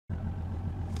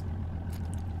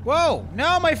Whoa,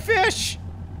 no, my fish!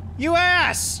 You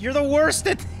ass! You're the worst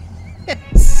at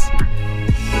this!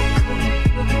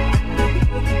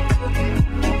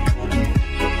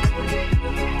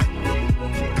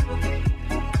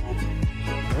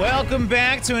 Welcome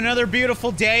back to another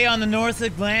beautiful day on the North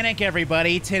Atlantic,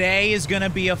 everybody. Today is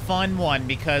gonna be a fun one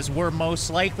because we're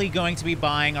most likely going to be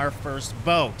buying our first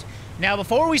boat. Now,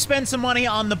 before we spend some money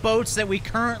on the boats that we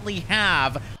currently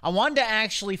have, I wanted to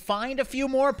actually find a few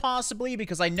more, possibly,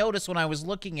 because I noticed when I was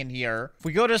looking in here, if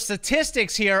we go to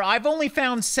statistics here, I've only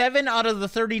found 7 out of the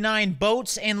 39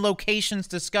 boats and locations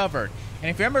discovered.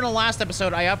 And if you remember in the last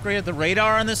episode, I upgraded the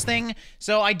radar on this thing,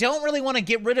 so I don't really want to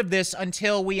get rid of this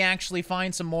until we actually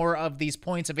find some more of these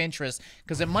points of interest,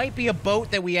 because it might be a boat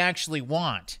that we actually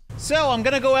want. So, I'm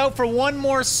gonna go out for one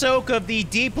more soak of the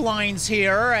deep lines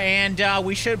here, and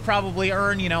we should probably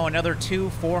earn, you know, another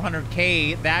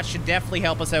 400K. That should definitely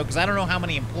help us out, because I don't know how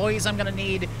many employees I'm gonna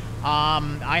need.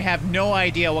 I have no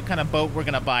idea what kind of boat we're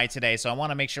gonna buy today, so I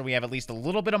want to make sure we have at least a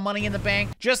little bit of money in the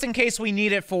bank, just in case we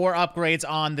need it for upgrades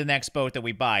on the next boat that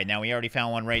we buy. Now, we already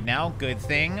found one right now. Good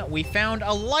thing. We found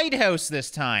a lighthouse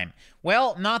this time.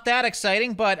 Well, not that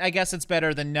exciting, but I guess it's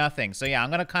better than nothing. So yeah, I'm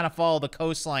gonna kind of follow the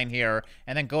coastline here,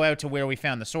 and then go out to where we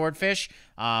found the swordfish,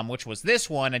 which was this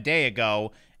one a day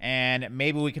ago, and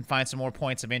maybe we can find some more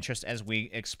points of interest as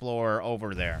we explore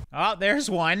over there. Oh, there's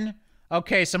one.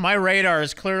 Okay, so my radar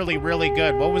is clearly really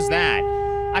good. What was that?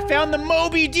 I found the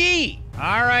Moby D!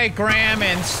 Alright, Graham,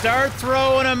 and start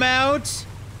throwing them out.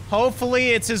 Hopefully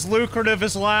it's as lucrative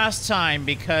as last time,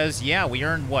 because, yeah, we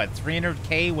earned, what,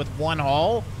 300K with one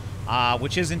haul?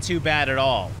 Which isn't too bad at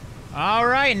all.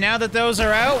 Alright, now that those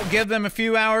are out, we'll give them a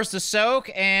few hours to soak,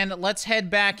 and let's head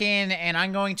back in, and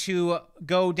I'm going to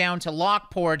go down to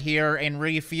Lockport here and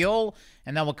refuel,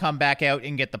 and then we'll come back out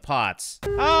and get the pots.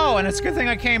 Oh, and it's a good thing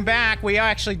I came back. We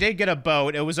actually did get a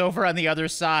boat. It was over on the other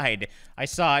side. I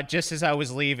saw it just as I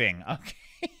was leaving.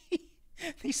 Okay.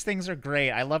 These things are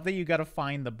great. I love that you gotta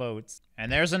find the boats.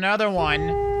 And there's another one.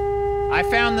 I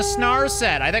found the Snar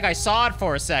set. I think I saw it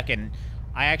for a second.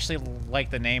 I actually like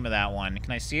the name of that one.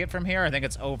 Can I see it from here? I think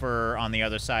it's over on the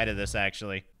other side of this,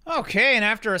 actually. Okay, and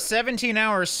after a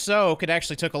 17-hour soak, it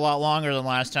actually took a lot longer than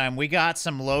last time, we got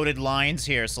some loaded lines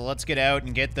here, so let's get out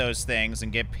and get those things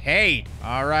and get paid.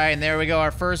 All right, and there we go,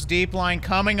 our first deep line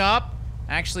coming up,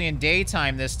 actually in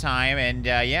daytime this time, and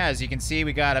yeah, as you can see,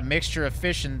 we got a mixture of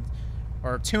fish and,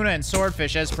 or tuna and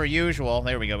swordfish as per usual.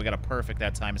 There we go, we got a perfect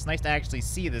that time. It's nice to actually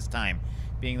see this time,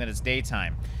 being that it's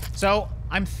daytime. So,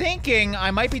 I'm thinking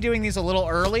I might be doing these a little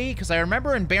early, because I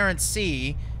remember in Barents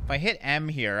Sea, if I hit M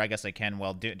here, I guess I can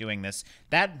while doing this,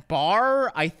 that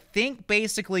bar, I think,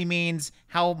 basically means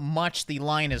how much the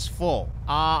line is full.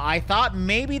 I thought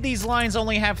maybe these lines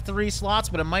only have 3 slots,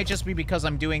 but it might just be because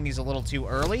I'm doing these a little too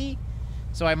early.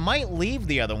 So I might leave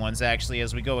the other ones, actually,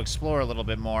 as we go explore a little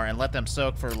bit more and let them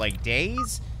soak for, like,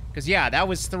 days. Because, yeah, that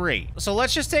was 3. So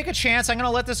let's just take a chance. I'm going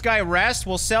to let this guy rest.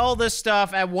 We'll sell this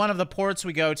stuff at one of the ports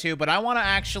we go to, but I want to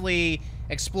actually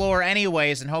explore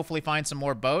anyways and hopefully find some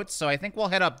more boats. So I think we'll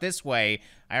head up this way.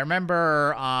 I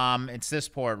remember, it's this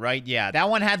port, right? Yeah, that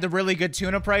one had the really good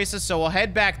tuna prices, so we'll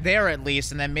head back there at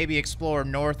least and then maybe explore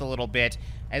north a little bit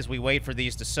as we wait for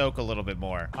these to soak a little bit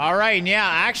more. All right, and yeah,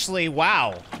 actually,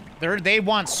 wow. They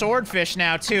want swordfish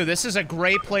now, too. This is a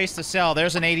great place to sell.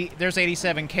 There's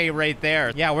 87K right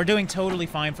there. Yeah, we're doing totally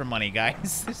fine for money,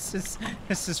 guys.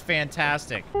 This is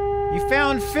fantastic. You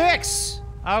found Fix!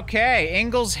 Okay,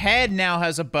 Ingalls Head now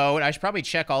has a boat. I should probably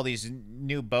check all these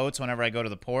new boats whenever I go to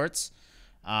the ports.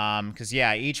 Because,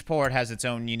 yeah, each port has its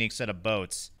own unique set of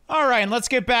boats. All right, and let's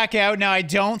get back out. Now, I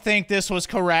don't think this was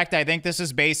correct. I think this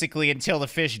is basically until the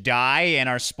fish die and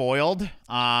are spoiled.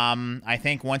 I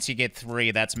think once you get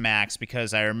 3, that's max,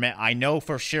 because I know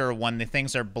for sure when the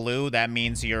things are blue, that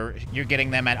means you're getting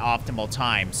them at optimal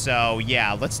time. So,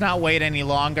 yeah, let's not wait any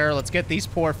longer. Let's get these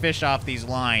poor fish off these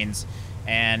lines,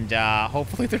 and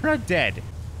hopefully they're not dead.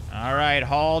 All right,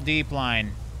 haul deep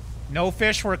line. No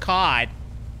fish were caught.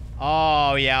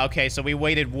 Oh, yeah, okay, so we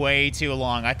waited way too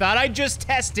long. I thought I'd just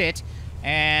test it,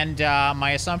 and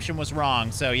my assumption was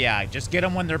wrong. So, yeah, just get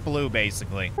them when they're blue,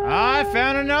 basically. I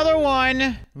found another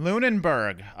one.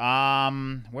 Lunenburg.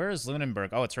 Where is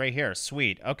Lunenburg? Oh, it's right here.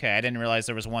 Sweet. Okay, I didn't realize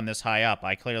there was one this high up.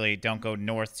 I clearly don't go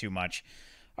north too much.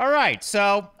 All right,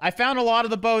 so I found a lot of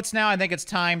the boats now. I think it's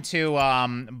time to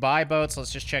buy boats.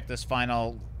 Let's just check this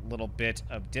final little bit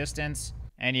of distance.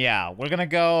 And yeah, we're gonna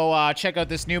go check out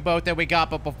this new boat that we got,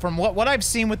 but from what I've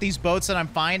seen with these boats that I'm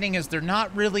finding is they're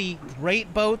not really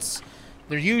great boats.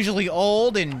 They're usually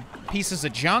old and pieces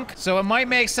of junk, so it might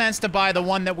make sense to buy the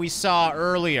one that we saw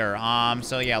earlier.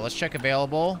 So yeah, let's check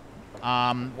available.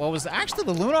 What was actually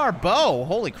the lunar bow?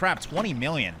 Holy crap, 20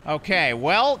 million. Okay,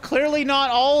 well, clearly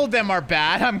not all of them are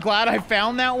bad. I'm glad I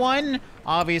found that one.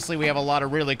 Obviously, we have a lot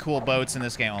of really cool boats in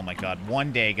this game. Oh my god,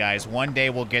 one day, guys. One day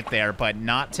we'll get there, but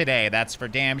not today. That's for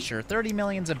damn sure. 30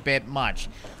 million's a bit much.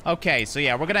 Okay, so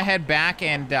yeah, we're gonna head back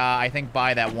and, I think,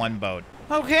 buy that one boat.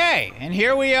 Okay, and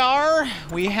here we are.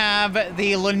 We have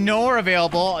the Lenore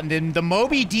available, and then the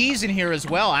Moby D's in here as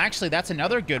well. Actually, that's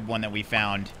another good one that we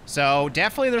found. So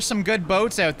definitely there's some good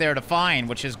boats out there to find,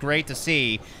 which is great to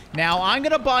see. Now, I'm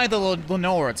gonna buy the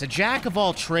Lenore. It's a jack of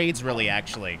all trades, really,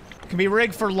 actually. It can be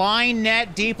rigged for line,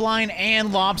 net, deep line,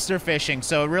 and lobster fishing,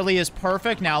 so it really is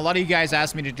perfect. Now, a lot of you guys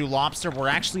asked me to do lobster. We're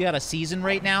actually out of season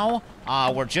right now.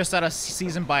 We're just out of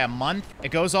season by a month.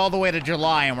 It goes all the way to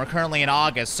July, and we're currently in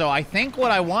August. So I think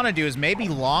what I want to do is maybe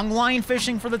longline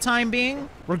fishing for the time being.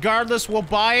 Regardless, we'll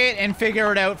buy it and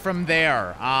figure it out from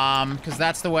there. Because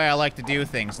that's the way I like to do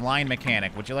things. Line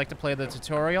mechanic. Would you like to play the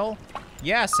tutorial?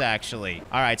 Yes, actually.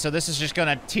 All right, so this is just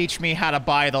gonna teach me how to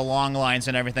buy the long lines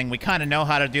and everything. We kind of know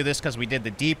how to do this because we did the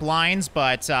deep lines,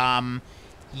 but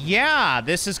yeah,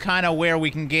 this is kind of where we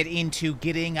can get into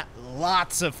getting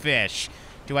lots of fish.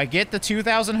 Do I get the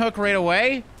 2,000 hook right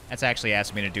away? That's actually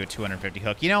asking me to do a 250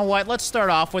 hook. You know what? Let's start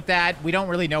off with that. We don't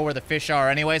really know where the fish are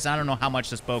anyways. I don't know how much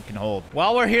this boat can hold.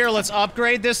 While we're here, let's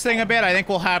upgrade this thing a bit. I think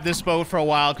we'll have this boat for a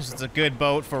while because it's a good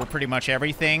boat for pretty much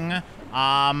everything.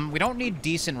 We don't need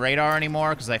decent radar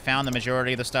anymore because I found the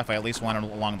majority of the stuff I at least wanted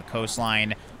along the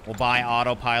coastline. We'll buy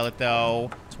autopilot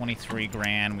though. 23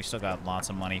 grand. We still got lots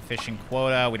of money. Fishing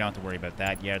quota. We don't have to worry about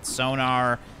that yet.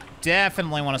 Sonar.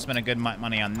 Definitely want to spend a good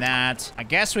money on that. I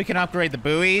guess we can upgrade the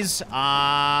buoys.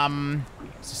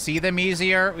 See them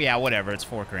easier? Yeah, whatever. It's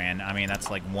 4 grand. I mean, that's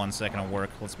like 1 second of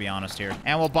work. Let's be honest here.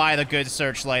 And we'll buy the good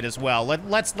searchlight as well.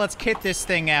 Let's kit this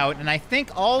thing out. And I think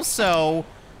also,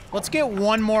 let's get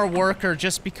one more worker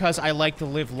just because I like to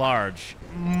live large.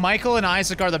 Michael and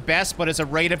Isaac are the best, but is a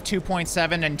rate of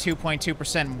 2.7 and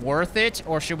 2.2% worth it?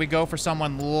 Or should we go for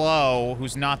someone low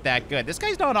who's not that good? This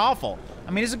guy's not awful.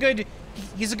 I mean, he's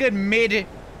a good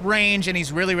mid-range, and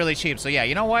he's really, really cheap. So yeah,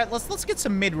 you know what? Let's get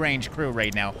some mid-range crew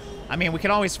right now. I mean, we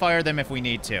can always fire them if we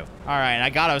need to. All right, I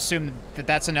gotta assume that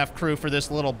that's enough crew for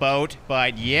this little boat.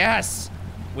 But yes,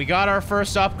 we got our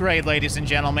first upgrade, ladies and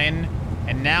gentlemen.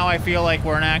 And now I feel like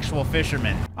we're an actual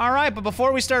fisherman. All right, but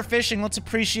before we start fishing, let's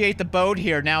appreciate the boat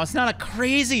here. Now, it's not a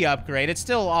crazy upgrade. It's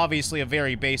still obviously a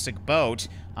very basic boat.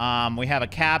 We have a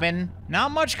cabin.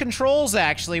 Not much controls,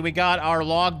 actually. We got our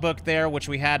logbook there, which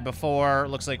we had before.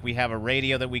 Looks like we have a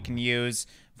radio that we can use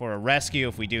for a rescue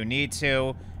if we do need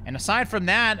to. And aside from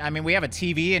that, I mean, we have a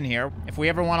TV in here if we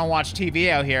ever want to watch TV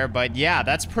out here. But yeah,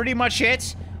 that's pretty much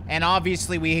it. And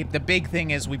obviously, the big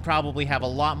thing is we probably have a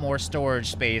lot more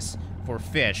storage space for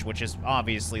fish, which is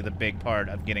obviously the big part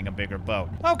of getting a bigger boat.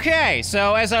 Okay,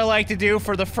 so as I like to do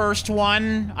for the first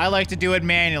one, I like to do it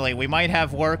manually. We might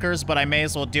have workers, but I may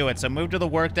as well do it. So move to the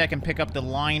work deck and pick up the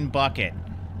line bucket.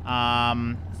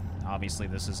 Obviously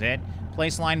this is it.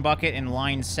 Place line bucket in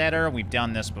line setter. We've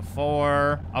done this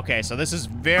before. Okay, so this is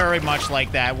very much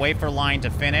like that. Wait for line to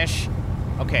finish.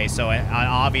 Okay, so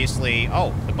obviously,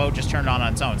 oh, the boat just turned on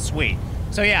its own. Sweet.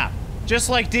 So yeah, just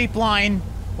like deep line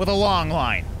with a long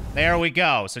line. There we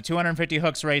go. So 250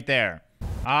 hooks right there.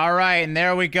 All right, and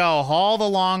there we go. Haul the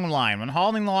long line. When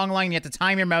hauling the long line, you have to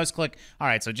time your mouse click. All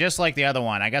right, so just like the other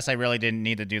one. I guess I really didn't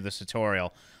need to do this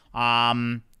tutorial.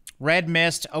 Red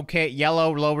mist, okay,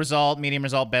 yellow, low result, medium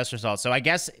result, best result. So I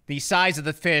guess the size of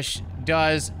the fish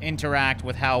does interact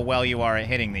with how well you are at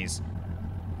hitting these.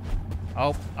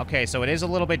 Oh, okay, so it is a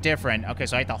little bit different. Okay,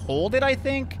 so I have to hold it, I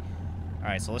think? All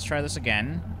right, so let's try this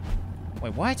again.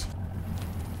 Wait, what?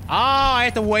 Oh, I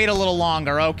have to wait a little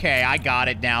longer. Okay, I got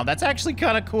it now. That's actually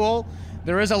kind of cool.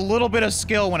 There is a little bit of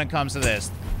skill when it comes to this.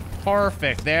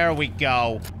 Perfect. There we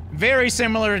go. Very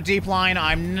similar to deep line.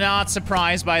 I'm not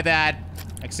surprised by that.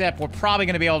 Except we're probably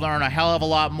going to be able to earn a hell of a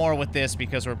lot more with this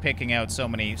because we're picking out so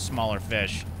many smaller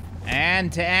fish.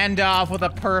 And to end off with a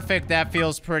perfect, that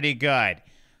feels pretty good.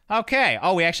 Okay.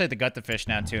 Oh, we actually have to gut the fish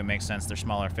now, too. It makes sense. They're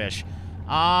smaller fish.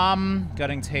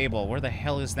 Gutting table. Where the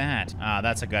hell is that?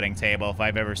 That's a gutting table if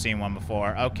I've ever seen one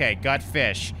before. Okay, gut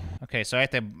fish. Okay, so I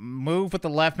have to move with the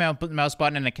left mouse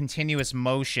button in a continuous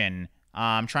motion.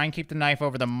 Try and keep the knife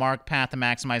over the marked path to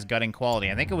maximize gutting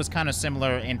quality. I think it was kind of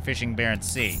similar in fishing Barents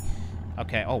Sea.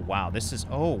 Okay, oh wow, this is,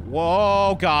 oh,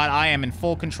 whoa, God, I am in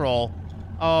full control.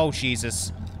 Oh,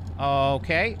 Jesus.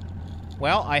 Okay.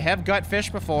 Well, I have gut fish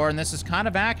before, and this is kind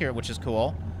of accurate, which is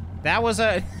cool. That was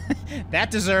a... that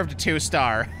deserved a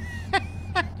 2-star.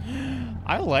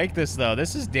 I like this, though.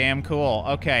 This is damn cool.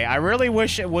 Okay, I really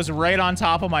wish it was right on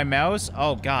top of my mouse.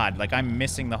 Oh, God, like, I'm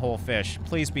missing the whole fish.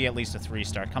 Please be at least a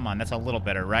 3-star. Come on, that's a little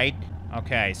better, right?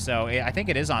 Okay, so I think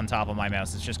it is on top of my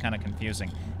mouse. It's just kind of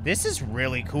confusing. This is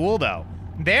really cool, though.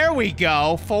 There we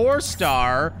go,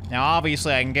 4-star. Now,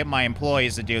 obviously, I can get my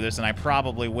employees to do this, and I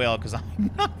probably will, because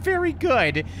I'm not very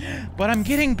good. But I'm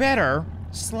getting better,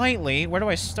 slightly. Where do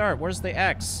I start? Where's the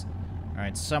X? All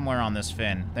right, somewhere on this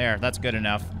fin. There, that's good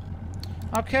enough.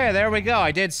 Okay, there we go.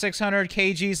 I did 600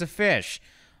 kgs of fish.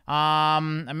 A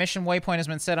mission waypoint has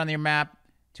been set on your map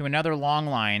to another long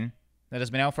line that has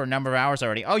been out for a number of hours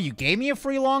already. Oh, you gave me a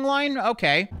free long line?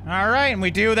 Okay. All right, and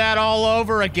we do that all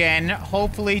over again.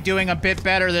 Hopefully doing a bit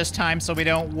better this time so we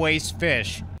don't waste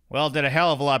fish. Well, did a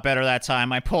hell of a lot better that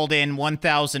time. I pulled in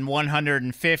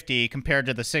 1,150 compared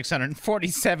to the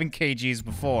 647 kgs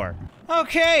before.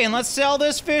 Okay, and let's sell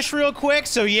this fish real quick.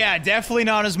 So yeah, definitely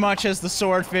not as much as the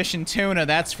swordfish and tuna,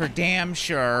 that's for damn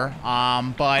sure.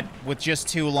 But with just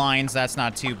 2 lines, that's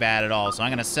not too bad at all. So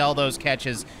I'm gonna sell those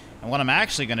catches. And what I'm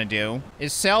actually gonna do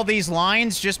is sell these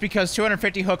lines just because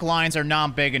 250 hook lines are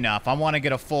not big enough. I wanna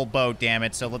get a full boat, damn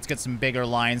it. So let's get some bigger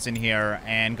lines in here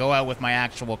and go out with my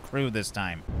actual crew this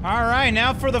time. All right,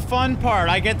 now for the fun part.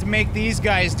 I get to make these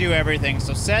guys do everything.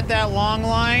 So set that long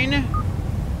line.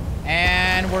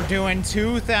 And we're doing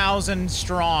 2,000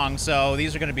 strong. So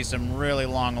these are gonna be some really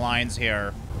long lines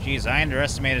here. Jeez, I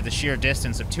underestimated the sheer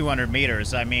distance of 200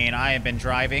 meters. I mean, I have been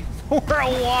driving for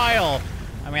a while.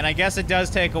 I mean, I guess it does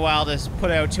take a while to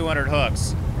put out 200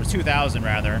 hooks. Or 2,000,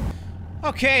 rather.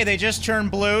 Okay, they just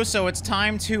turned blue, so it's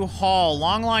time to haul.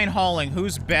 Longline hauling,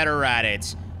 who's better at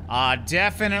it?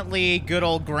 Definitely good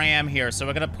old Graham here. So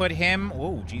we're gonna put him...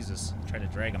 Oh, Jesus. Try to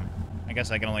drag him. I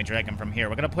guess I can only drag him from here.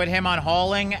 We're gonna put him on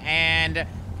hauling and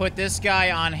put this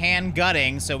guy on hand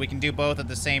gutting so we can do both at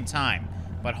the same time.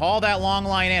 But haul that long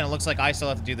line in. It looks like I still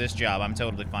have to do this job. I'm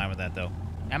totally fine with that, though.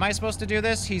 Am I supposed to do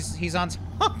this? He's on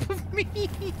top of me.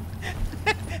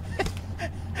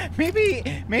 maybe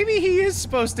he is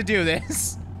supposed to do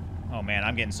this. Oh man,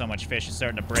 I'm getting so much fish. It's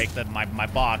starting to break my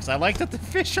box. I like that the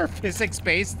fish are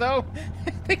physics-based, though.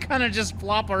 They kind of just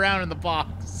flop around in the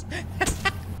box.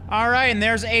 All right, and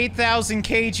there's 8,000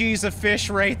 kgs of fish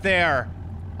right there.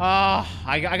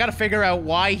 I gotta figure out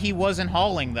why he wasn't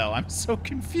hauling, though. I'm so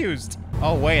confused.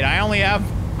 Oh wait, I only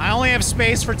have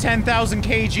space for 10,000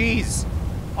 kgs.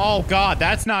 Oh God,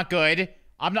 that's not good.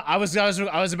 I was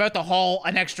about to haul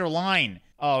an extra line.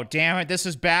 Oh damn it, this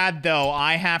is bad though.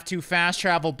 I have to fast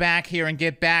travel back here and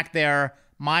get back there.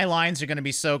 My lines are gonna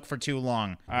be soaked for too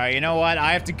long. All right, you know what?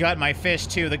 I have to gut my fish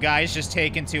too. The guy's just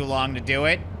taking too long to do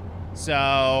it.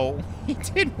 So he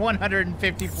did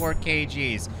 154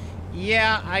 kgs.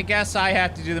 Yeah, I guess I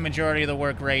have to do the majority of the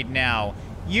work right now.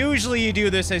 Usually you do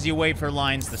this as you wait for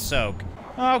lines to soak.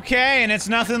 Okay, and it's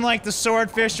nothing like the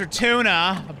swordfish or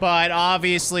tuna, but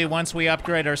obviously once we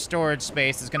upgrade our storage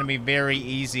space, it's going to be very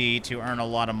easy to earn a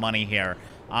lot of money here.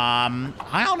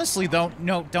 I honestly don't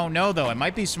know though. It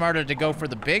might be smarter to go for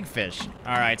the big fish.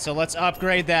 All right, so let's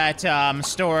upgrade that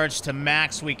storage to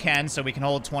max we can so we can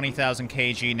hold 20,000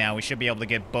 kg now. We should be able to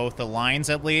get both the lines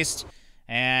at least.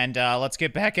 And let's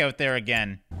get back out there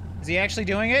again. Is he actually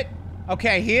doing it?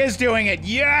 Okay, he is doing it.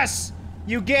 Yes!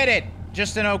 You get it.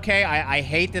 Just an okay. I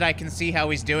hate that I can see how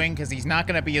he's doing because he's not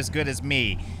going to be as good as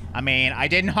me. I mean, I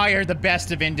didn't hire the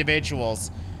best of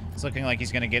individuals. It's looking like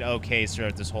he's going to get okays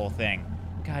throughout this whole thing.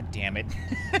 God damn it.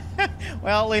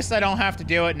 Well, at least I don't have to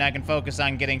do it and I can focus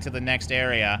on getting to the next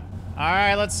area. All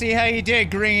right, let's see how you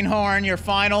did, Greenhorn. Your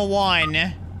final one.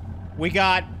 We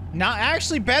got not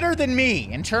actually better than me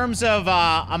in terms of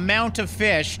amount of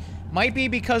fish. Might be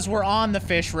because we're on the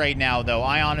fish right now, though.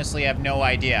 I honestly have no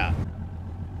idea.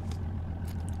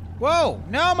 Whoa,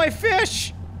 no, my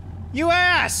fish! You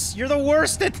ass! You're the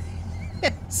worst at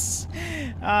this!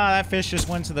 That fish just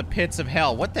went to the pits of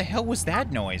hell. What the hell was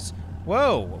that noise?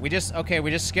 Whoa, we just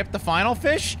skipped the final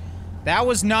fish? That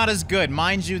was not as good.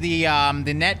 Mind you,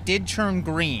 the net did turn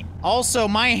green. Also,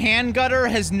 my hand gutter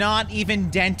has not even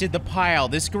dented the pile.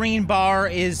 This green bar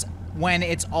is when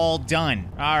it's all done.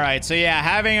 All right, so yeah,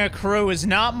 having a crew is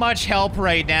not much help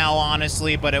right now,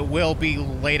 honestly, but it will be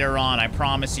later on, I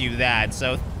promise you that.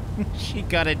 So she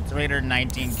gutted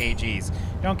 319 kgs.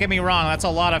 Don't get me wrong, that's a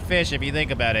lot of fish if you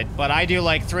think about it, but I do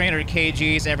like 300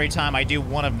 kgs every time I do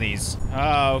one of these.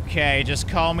 Okay, just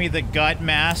call me the gut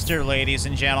master, ladies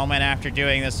and gentlemen. After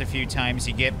doing this a few times,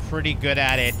 you get pretty good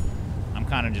at it. I'm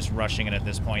kind of just rushing it at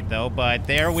this point, though, but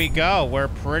there we go. We're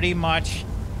pretty much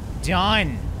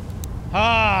done.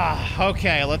 Ah,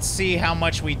 okay, let's see how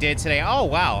much we did today. Oh,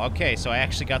 wow, okay, so I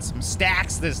actually got some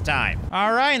stacks this time.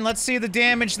 All right, and let's see the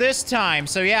damage this time.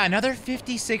 So yeah, another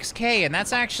 56K, and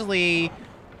that's actually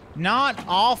not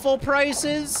awful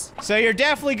prices. So you're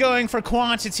definitely going for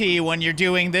quantity when you're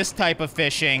doing this type of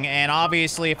fishing, and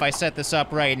obviously if I set this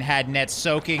up right and had nets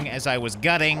soaking as I was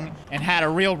gutting and had a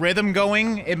real rhythm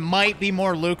going, it might be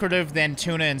more lucrative than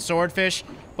tuna and swordfish.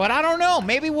 But I don't know,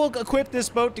 maybe we'll equip this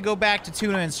boat to go back to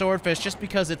tuna and swordfish just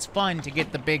because it's fun to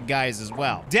get the big guys as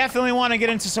well. Definitely want to get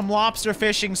into some lobster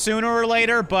fishing sooner or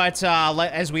later, but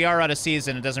as we are out of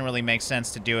season, it doesn't really make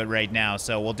sense to do it right now.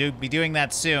 So we'll be doing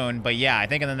that soon. But yeah, I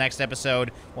think in the next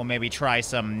episode, we'll maybe try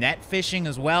some net fishing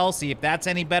as well, see if that's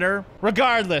any better.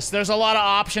 Regardless, there's a lot of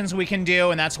options we can do,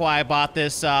 and that's why I bought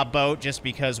this boat, just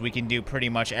because we can do pretty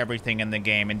much everything in the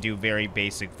game and do very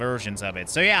basic versions of it.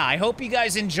 So yeah, I hope you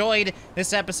guys enjoyed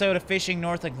this episode of Fishing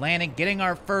North Atlantic, getting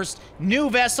our first new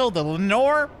vessel, the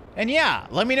Lenore. And yeah,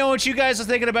 let me know what you guys are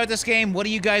thinking about this game. What do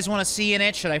you guys want to see in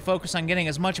it? Should I focus on getting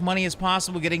as much money as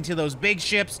possible, getting to those big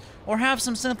ships, or have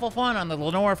some simple fun on the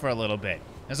Lenore for a little bit?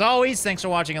 As always, thanks for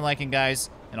watching and liking, guys,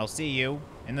 and I'll see you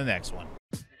in the next one.